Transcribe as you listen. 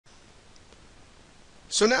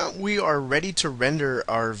So now we are ready to render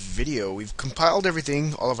our video. We've compiled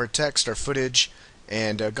everything, all of our text, our footage,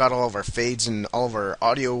 and got all of our fades and all of our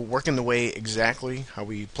audio working the way exactly how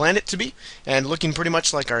we planned it to be, and looking pretty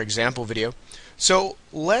much like our example video. So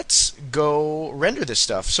let's go render this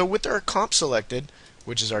stuff. So with our comp selected,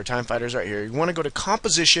 which is our time fighters right here, you want to go to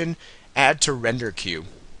Composition, Add to Render Queue.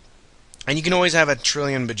 And you can always have a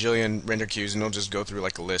trillion bajillion render queues and it'll just go through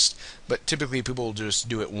like a list. But typically people will just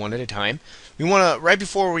do it one at a time. We want to, right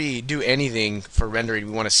before we do anything for rendering,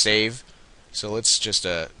 we want to save. So let's just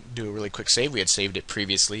do a really quick save. We had saved it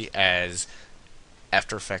previously as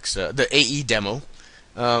After Effects, the AE demo.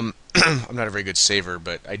 I'm not a very good saver,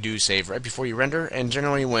 but I do save right before you render, and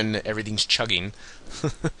generally when everything's chugging.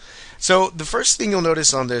 So the first thing you'll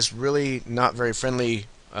notice on this really not very friendly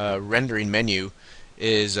rendering menu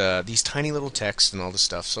is these tiny little text and all this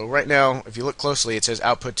stuff. So right now, if you look closely, it says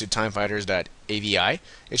output to timefighters.avi.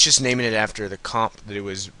 It's just naming it after the comp that it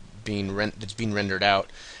was that's being rendered out.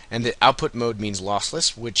 And the output mode means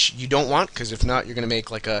lossless, which you don't want, because if not, you're going to make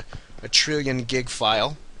like a trillion gig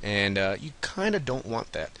file, and you kind of don't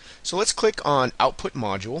want that. So let's click on output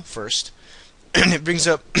module first. And it brings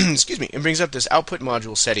up, excuse me, it brings up this output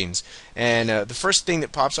module settings, and the first thing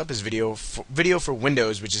that pops up is video for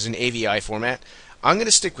Windows, which is an AVI format. I'm going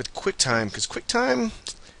to stick with QuickTime because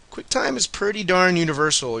QuickTime is pretty darn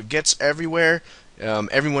universal. It gets everywhere.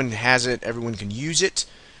 Everyone has it. Everyone can use it,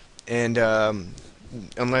 and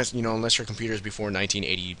unless your computer is before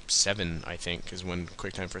 1987, I think, is when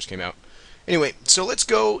QuickTime first came out. Anyway, so let's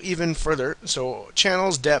go even further. So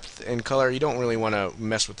channels, depth, and color. You don't really want to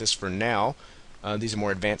mess with this for now. These are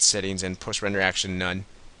more advanced settings, and post render action none.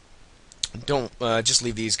 Don't just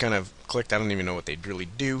leave these kind of clicked. I don't even know what they'd really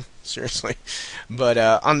do, seriously. But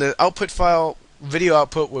on the output file, video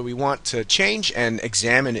output, what we want to change and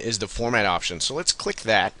examine is the format option. So let's click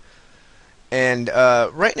that. And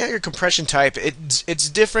right now your compression type, it's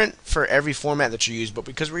different for every format that you use, but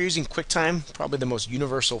because we're using QuickTime, probably the most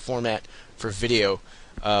universal format for video,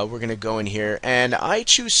 we're going to go in here. And I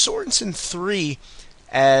choose Sorensen 3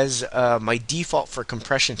 as my default for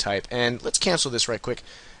compression type. And let's cancel this right quick.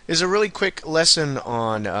 Is a really quick lesson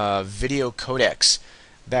on video codecs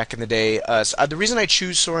back in the day. So, the reason I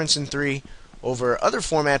choose Sorensen 3 over other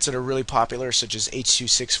formats that are really popular, such as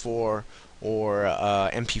H.264 or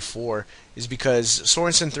MP4, is because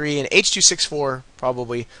Sorensen 3 and H.264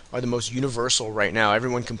 probably are the most universal right now.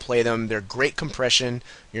 Everyone can play them. They're great compression.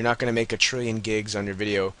 You're not going to make a trillion gigs on your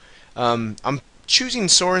video. I'm choosing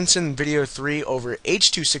Sorensen Video 3 over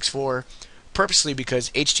H.264 purposely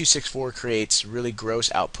because H.264 creates really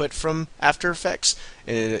gross output from After Effects,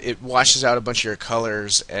 and it washes out a bunch of your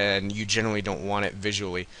colors, and you generally don't want it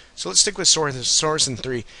visually. So let's stick with Sorensen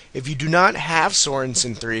 3. If you do not have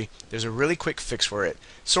Sorensen 3, there's a really quick fix for it.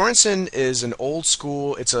 Sorensen is an old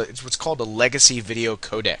school, it's what's called a legacy video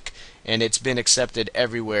codec, and it's been accepted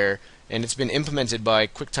everywhere, and it's been implemented by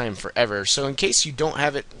QuickTime forever. So in case you don't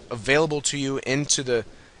have it available to you in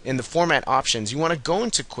the format options, you want to go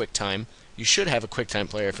into QuickTime. You should have a QuickTime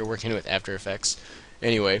player if you're working with After Effects.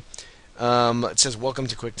 Anyway, it says welcome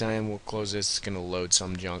to QuickTime. We'll close this. It's going to load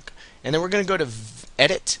some junk. And then we're going to go to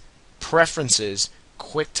Edit, Preferences,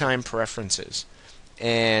 QuickTime Preferences.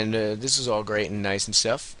 And this is all great and nice and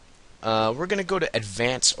stuff. We're going to go to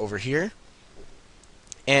Advanced over here.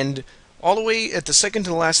 And all the way at the second to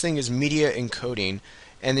the last thing is Media Encoding.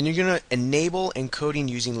 And then you're going to enable encoding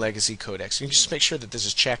using legacy codecs. You can just make sure that this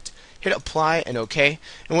is checked. Hit apply and OK.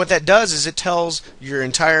 And what that does is it tells your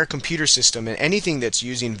entire computer system and anything that's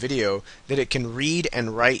using video that it can read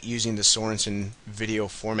and write using the Sorensen video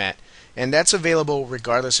format. And that's available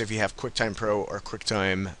regardless if you have QuickTime Pro or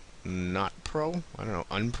QuickTime not Pro. I don't know,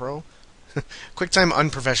 Unpro. QuickTime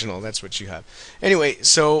Unprofessional, that's what you have. Anyway,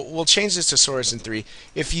 so we'll change this to Sorensen 3.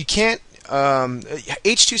 If you can't,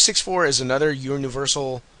 H.264 is another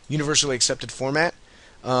universally accepted format.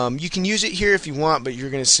 You can use it here if you want, but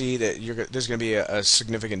you're going to see that there's going to be a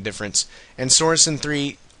significant difference. And Sorensen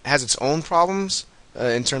 3 has its own problems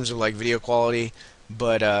in terms of like video quality,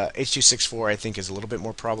 but H.264 I think is a little bit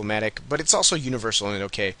more problematic. But it's also universal and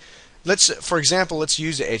okay. For example, let's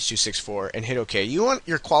use the H.264 and hit OK. You want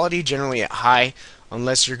your quality generally at high,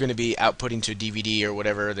 unless you're going to be outputting to DVD or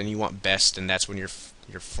whatever. Then you want best, and that's when your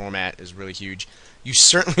format is really huge. You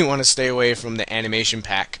certainly want to stay away from the animation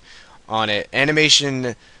pack on it.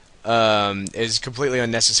 Animation is completely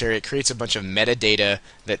unnecessary. It creates a bunch of metadata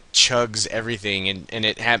that chugs everything, and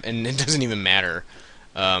it doesn't even matter.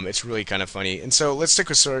 It's really kind of funny. And so let's stick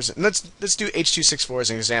with source. And let's do H.264 as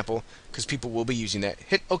an example, because people will be using that.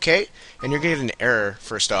 Hit OK, and you're going to get an error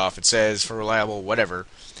first off. It says for reliable whatever.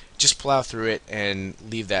 just plow through it and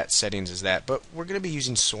leave that settings as that. But we're going to be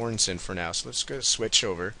using Sorensen for now, so let's go switch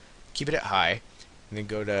over, keep it at high, and then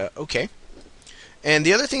go to OK. And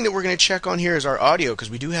the other thing that we're going to check on here is our audio, because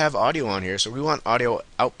we do have audio on here, so we want audio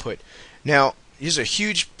output. Now, here's a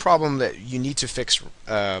huge problem that you need to fix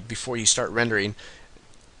before you start rendering.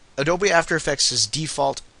 Adobe After Effects'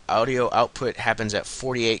 default audio output happens at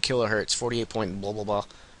 48 kilohertz, 48 point blah blah blah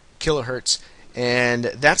kilohertz, and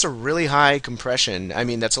that's a really high compression. I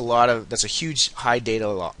mean, that's a huge high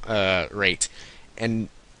data rate, and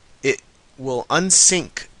it will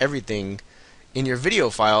unsync everything in your video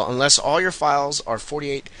file unless all your files are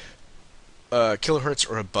 48 kilohertz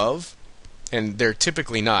or above, and they're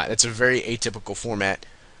typically not. It's a very atypical format.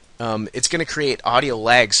 It's going to create audio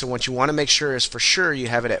lag, so what you want to make sure is for sure you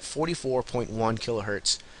have it at 44.1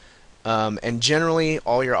 kilohertz. And generally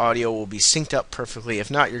all your audio will be synced up perfectly. If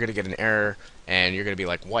not, you're going to get an error and you're going to be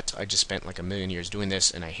like, what? I just spent like a million years doing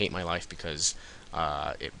this and I hate my life because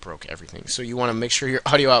it broke everything. So you want to make sure your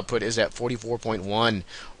audio output is at 44.1,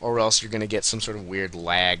 or else you're going to get some sort of weird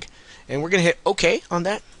lag. And we're going to hit OK on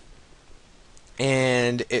that.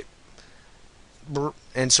 And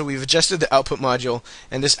so we've adjusted the output module,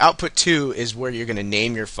 and this output 2 is where you're going to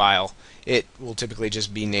name your file. It will typically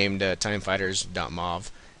just be named timefighters.mov,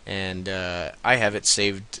 and I have it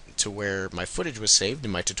saved to where my footage was saved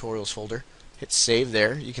in my tutorials folder. Hit save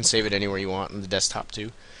there. You can save it anywhere you want on the desktop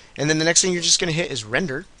too. And then the next thing you're just going to hit is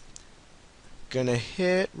render. Gonna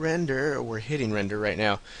hit render, or we're hitting render right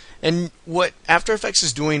now. And what After Effects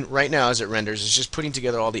is doing right now as it renders is just putting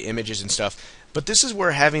together all the images and stuff. But this is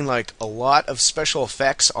where having like a lot of special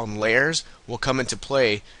effects on layers will come into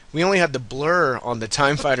play. We only had the blur on the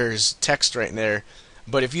Time Fighters text right there,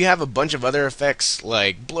 but if you have a bunch of other effects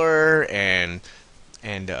like blur and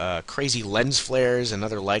crazy lens flares and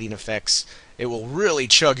other lighting effects, it will really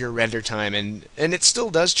chug your render time, and it still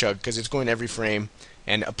does chug because it's going every frame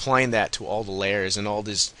and applying that to all the layers and all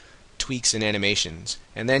these tweaks and animations.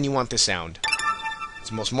 And then you want the sound. It's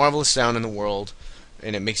the most marvelous sound in the world,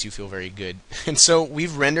 and it makes you feel very good. And so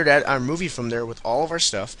we've rendered out our movie from there with all of our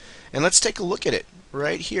stuff, and let's take a look at it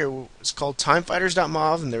right here. It's called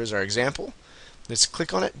timefighters.mov, and there's our example. Let's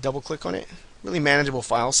click on it, double click on it. Really manageable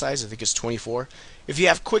file size. I think it's 24. If you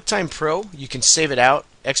have QuickTime Pro, you can save it out,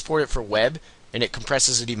 export it for web, and it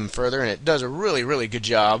compresses it even further, and it does a really, really good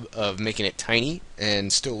job of making it tiny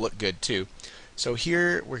and still look good too. So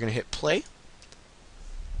here we're going to hit play.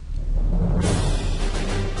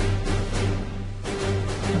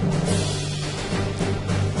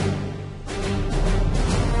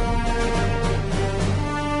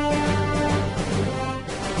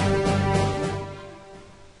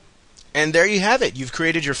 And there you have it. You've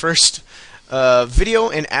created your first video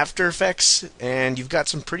in After Effects, and you've got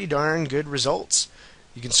some pretty darn good results.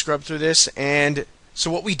 You can scrub through this, and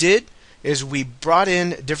so what we did is we brought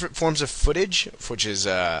in different forms of footage, which is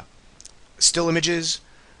still images,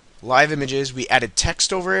 live images. We added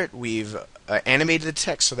text over it. We've animated the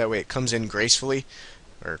text so that way it comes in gracefully,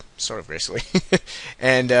 or sort of gracefully,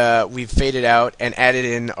 and we've faded out and added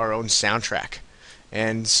in our own soundtrack.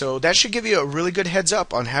 And so that should give you a really good heads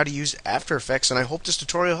up on how to use After Effects, and I hope this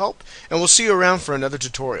tutorial helped, and we'll see you around for another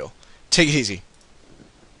tutorial. Take it easy.